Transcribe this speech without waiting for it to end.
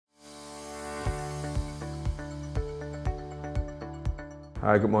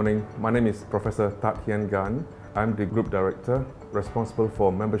Hi, good morning. My name is Professor Tat Hian Gan. I'm the Group Director responsible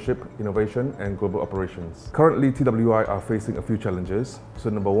for membership, innovation and global operations. Currently, TWI are facing a few challenges. So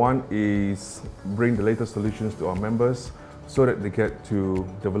number one is bring the latest solutions to our members so that they get to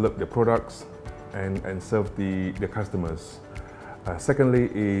develop their products and serve their customers. Secondly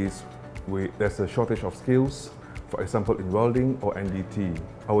is there's a shortage of skills, for example in welding or NDT.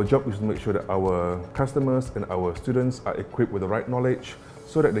 Our job is to make sure that our customers and our students are equipped with the right knowledge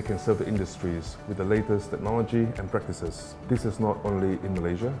so that they can serve the industries with the latest technology and practices. This is not only in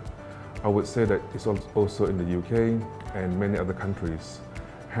Malaysia. I would say that it's also in the UK and many other countries.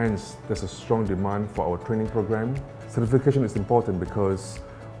 Hence, there's a strong demand for our training program. Certification is important because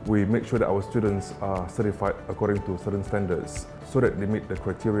we make sure that our students are certified according to certain standards so that they meet the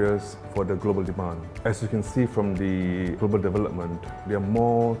criteria for the global demand. As you can see from the global development, there are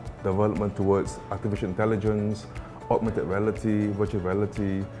more development towards artificial intelligence, augmented reality, virtual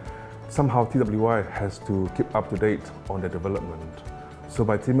reality. Somehow TWI has to keep up to date on the development. So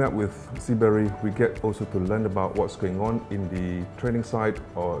by teaming up with Seabery, we get also to learn about what's going on in the training side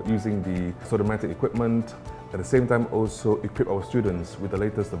or using the Soldamatic equipment. At the same time, also equip our students with the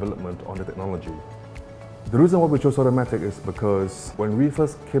latest development on the technology. The reason why we chose Soldamatic is because when we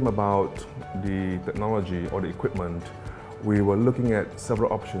first came about the technology or the equipment, we were looking at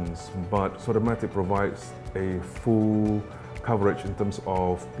several options, but Soldamatic provides a full coverage in terms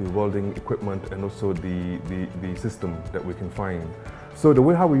of the welding equipment and also the system that we can find. So the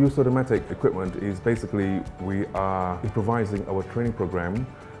way how we use Soldamatic equipment is basically we are improvising our training program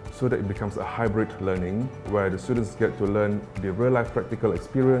so that it becomes a hybrid learning where the students get to learn the real-life practical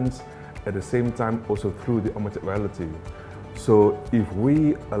experience at the same time also through the augmented reality. So if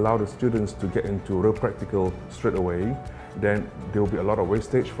we allow the students to get into real practical straight away, then there will be a lot of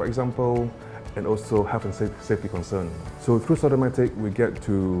wastage, for example, and also health and safety concern. So through Soldamatic, we get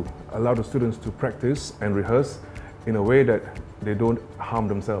to allow the students to practice and rehearse in a way that they don't harm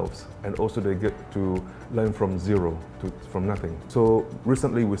themselves, and also they get to learn from zero, from nothing. So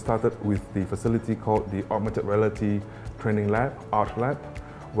recently we started with the facility called the Augmented Reality Training Lab, Art Lab,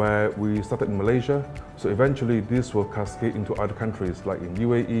 where we started in Malaysia. So eventually this will cascade into other countries like in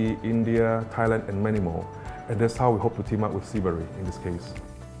UAE, India, Thailand and many more. And that's how we hope to team up with Seabery in this case.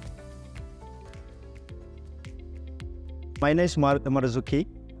 My name is Marzuki.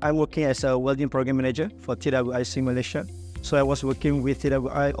 I'm working as a welding program manager for TWI Malaysia. So I was working with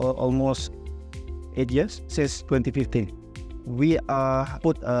TWI almost 8 years, since 2015. We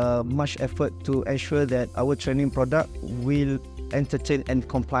put much effort to ensure that our training product will entertain and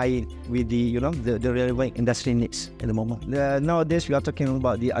comply with the relevant industry needs at the moment. Nowadays we are talking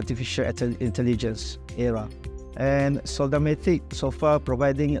about the artificial intelligence era, and Soldamatic so far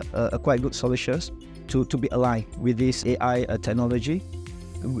providing quite good solutions to be aligned with this AI technology.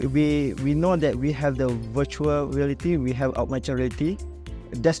 We know that we have the virtual reality, we have augmented reality.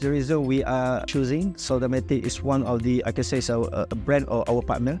 That's the reason we are choosing Soldamatic is one of the, I can say, a brand or our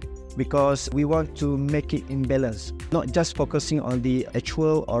partner, because we want to make it in balance, not just focusing on the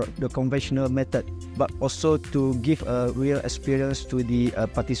actual or the conventional method, but also to give a real experience to the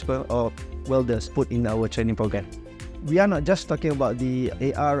participant or welders put in our training program. We are not just talking about the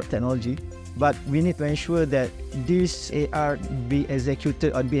AR technology, but we need to ensure that this AR be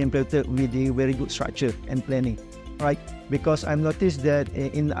executed or be implemented with a very good structure and planning, right? Because I've noticed that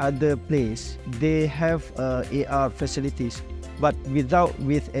in other places, they have AR facilities, but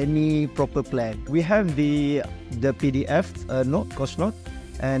with any proper plan. We have the PDF course note,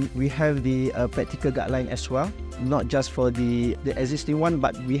 and we have the practical guideline as well, not just for the existing one,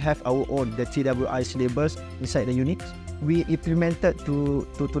 but we have our own, the TWI syllabus inside the unit. We implemented to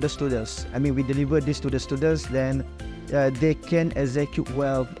the students. I mean, we deliver this to the students, then they can execute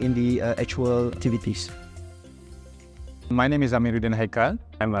well in the actual activities. My name is Amiruddin Haikal.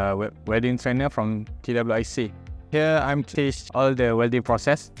 I'm a welding trainer from TWIC. Here I'm teach all the welding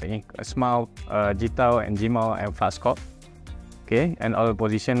process, small, Jitao and Jimao and flux core. Okay, and all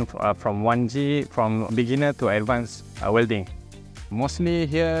position from 1G, from beginner to advanced welding. Mostly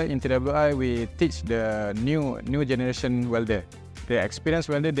here in TWI, we teach the new generation welder. The experienced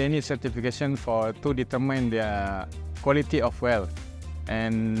welder, they need certification to determine their quality of weld.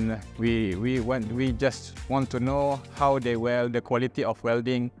 And we just want to know how they weld, the quality of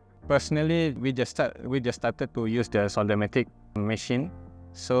welding. Personally, we just started to use the Soldamatic machine.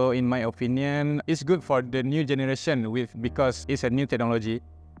 So in my opinion, it's good for the new generation because it's a new technology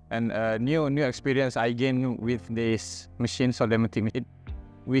and a new experience I gain with this machine, Soldamatic.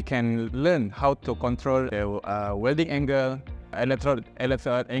 We can learn how to control the welding angle, electrode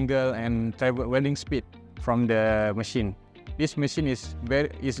angle, and welding speed from the machine. this machine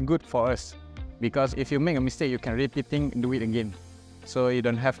is good for us, because if you make a mistake, you can do it again. So you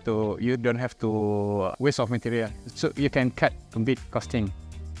don't have to waste of material. So you can cut a bit costing.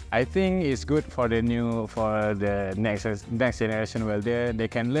 I think it's good for the next generation welder. They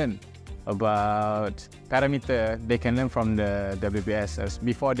can learn about parameter. They can learn from the WBS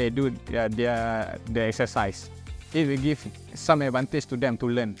before they do their exercise. It will give some advantage to them to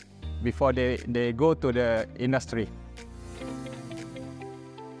learn before they go to the industry.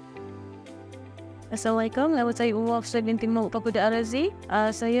 Assalamualaikum, nama saya Umar Hafsah binti Mahmud Pakuda Arazi.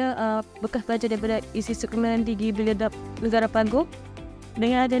 Saya bekas pelajar daripada Institut Kemahiran Tinggi Biladab Negara Paguh.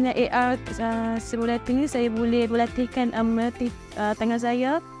 Dengan adanya AR simulator ini, saya boleh melatihkan tangan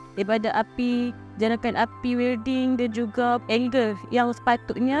saya daripada api, janakan api welding dan juga angle yang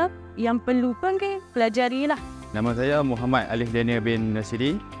sepatutnya yang perlu pun pelajari lah. Nama saya Muhammad Alif Daniel bin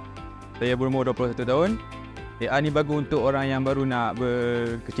Nasiri. Saya berumur 21 tahun. AR ni bagus untuk orang yang baru nak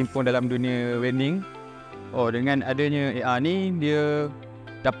berkecimpung dalam dunia welding. Dengan adanya AR ni, dia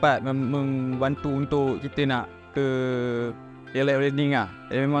dapat membantu untuk kita nak ke elite welding lah.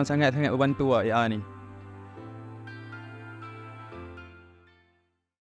 Dia memang sangat-sangat membantu AR ni.